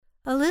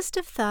A list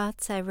of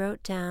thoughts I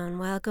wrote down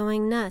while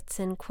going nuts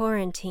in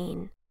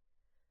quarantine.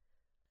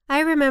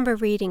 I remember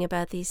reading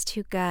about these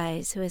two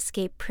guys who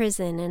escaped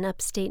prison in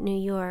upstate New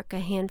York a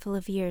handful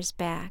of years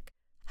back.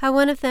 How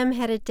one of them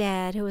had a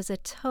dad who was a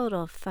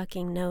total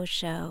fucking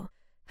no-show.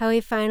 How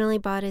he finally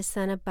bought his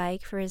son a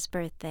bike for his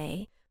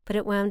birthday, but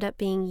it wound up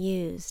being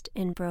used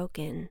and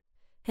broken.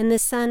 And the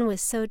son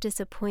was so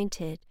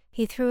disappointed,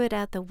 he threw it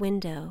out the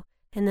window,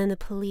 and then the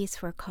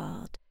police were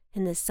called,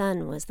 and the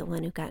son was the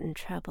one who got in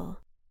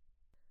trouble.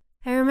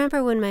 I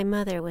remember when my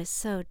mother was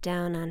so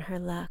down on her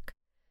luck.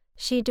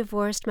 She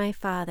divorced my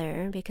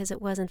father because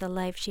it wasn't the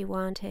life she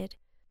wanted,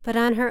 but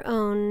on her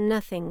own,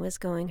 nothing was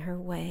going her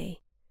way.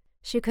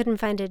 She couldn't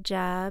find a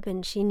job,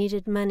 and she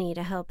needed money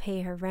to help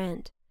pay her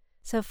rent.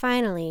 So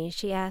finally,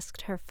 she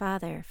asked her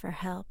father for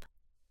help.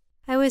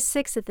 I was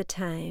 6 at the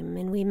time,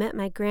 and we met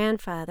my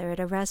grandfather at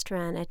a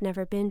restaurant I'd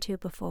never been to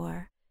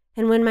before.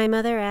 And when my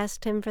mother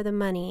asked him for the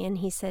money and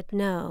he said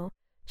no,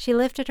 she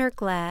lifted her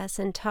glass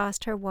and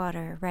tossed her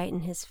water right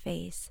in his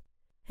face.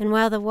 And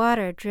while the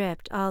water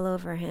dripped all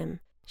over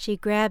him, she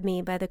grabbed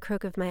me by the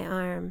crook of my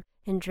arm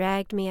and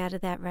dragged me out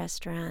of that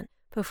restaurant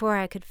before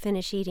I could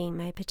finish eating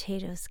my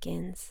potato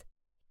skins.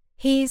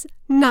 "He's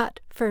not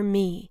for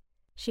me,"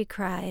 she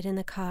cried in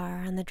the car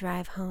on the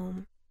drive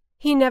home.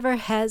 "He never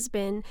has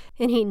been,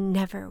 and he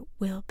never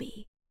will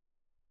be."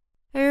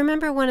 I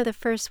remember one of the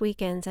first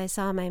weekends I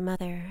saw my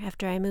mother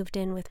after I moved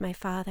in with my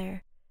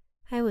father.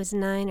 I was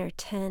 9 or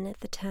 10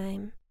 at the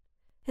time.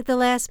 At the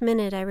last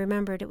minute, I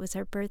remembered it was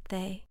her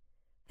birthday.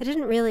 I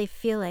didn't really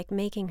feel like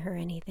making her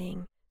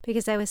anything,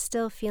 because I was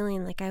still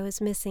feeling like I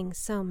was missing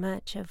so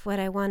much of what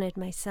I wanted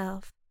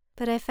myself.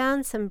 But I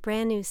found some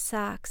brand new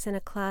socks in a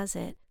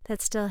closet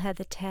that still had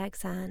the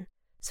tags on,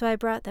 so I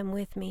brought them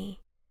with me.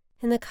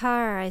 In the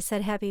car, I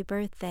said happy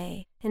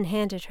birthday and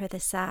handed her the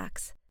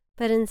socks,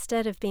 but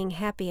instead of being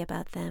happy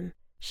about them,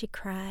 she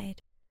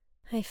cried.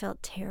 I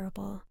felt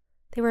terrible.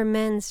 They were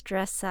men's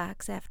dress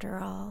socks, after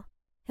all.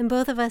 And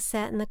both of us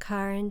sat in the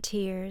car in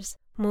tears,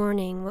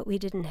 mourning what we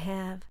didn't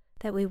have,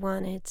 that we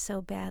wanted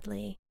so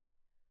badly.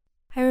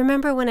 I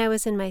remember when I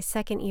was in my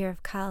 2nd year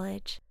of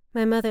college,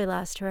 my mother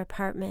lost her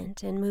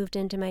apartment and moved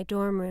into my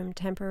dorm room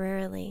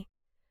temporarily.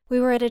 We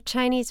were at a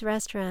Chinese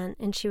restaurant,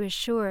 and she was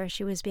sure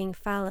she was being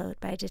followed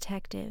by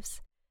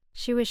detectives.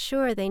 She was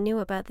sure they knew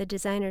about the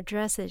designer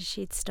dresses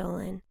she'd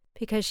stolen,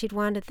 because she'd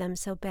wanted them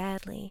so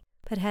badly,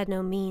 but had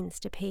no means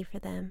to pay for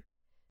them.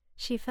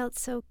 She felt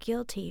so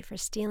guilty for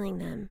stealing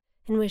them,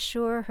 and was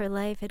sure her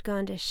life had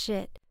gone to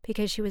shit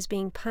because she was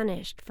being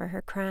punished for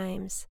her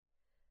crimes.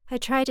 I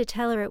tried to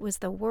tell her it was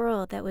the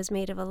world that was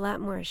made of a lot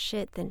more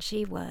shit than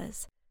she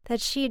was, that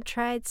she'd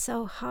tried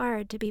so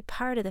hard to be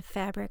part of the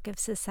fabric of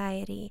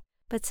society,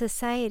 but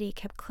society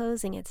kept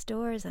closing its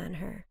doors on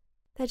her,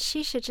 that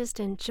she should just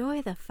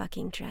enjoy the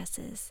fucking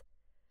dresses.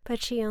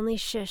 But she only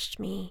shushed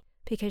me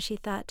because she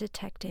thought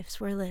detectives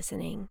were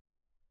listening.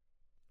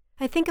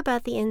 I think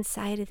about the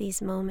inside of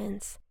these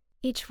moments.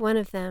 Each one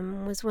of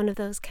them was one of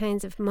those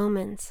kinds of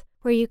moments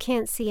where you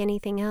can't see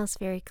anything else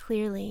very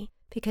clearly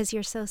because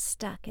you're so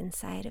stuck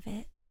inside of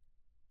it.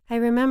 I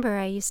remember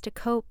I used to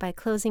cope by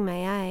closing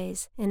my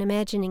eyes and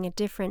imagining a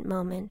different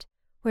moment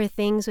where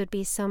things would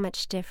be so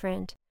much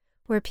different,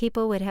 where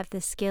people would have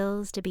the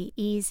skills to be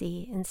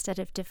easy instead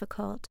of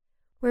difficult,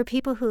 where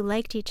people who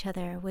liked each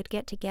other would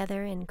get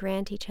together and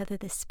grant each other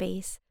the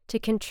space to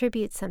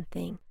contribute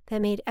something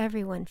that made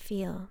everyone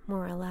feel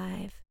more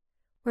alive,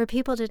 where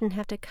people didn't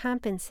have to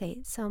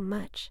compensate so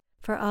much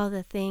for all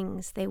the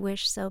things they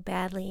wished so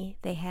badly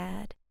they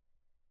had.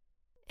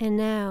 And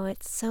now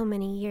it's so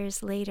many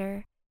years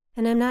later,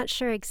 and I'm not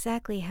sure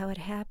exactly how it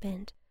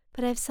happened,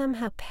 but I've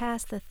somehow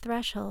passed the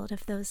threshold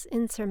of those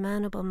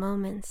insurmountable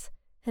moments,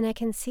 and I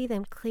can see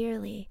them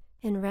clearly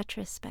in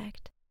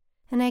retrospect.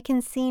 And I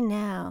can see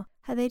now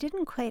how they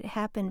didn't quite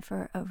happen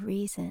for a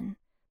reason,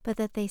 but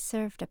that they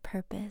served a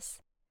purpose.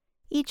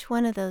 Each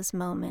one of those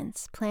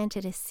moments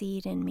planted a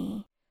seed in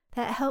me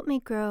that helped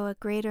me grow a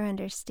greater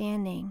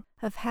understanding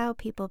of how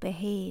people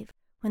behave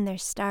when they're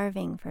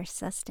starving for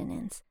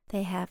sustenance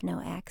they have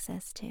no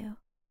access to.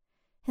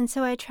 And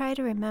so I try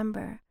to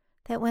remember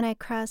that when I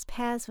cross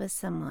paths with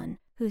someone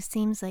who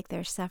seems like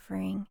they're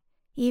suffering,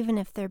 even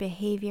if their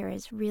behavior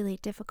is really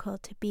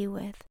difficult to be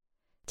with,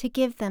 to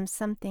give them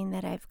something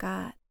that I've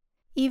got.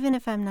 Even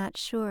if I'm not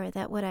sure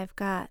that what I've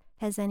got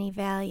has any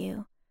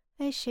value,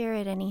 I share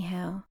it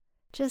anyhow,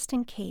 just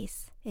in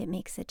case it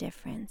makes a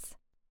difference.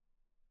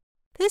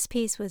 This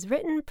piece was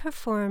written,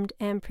 performed,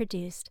 and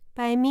produced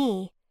by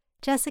me,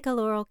 Jessica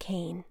Laurel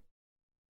Kane.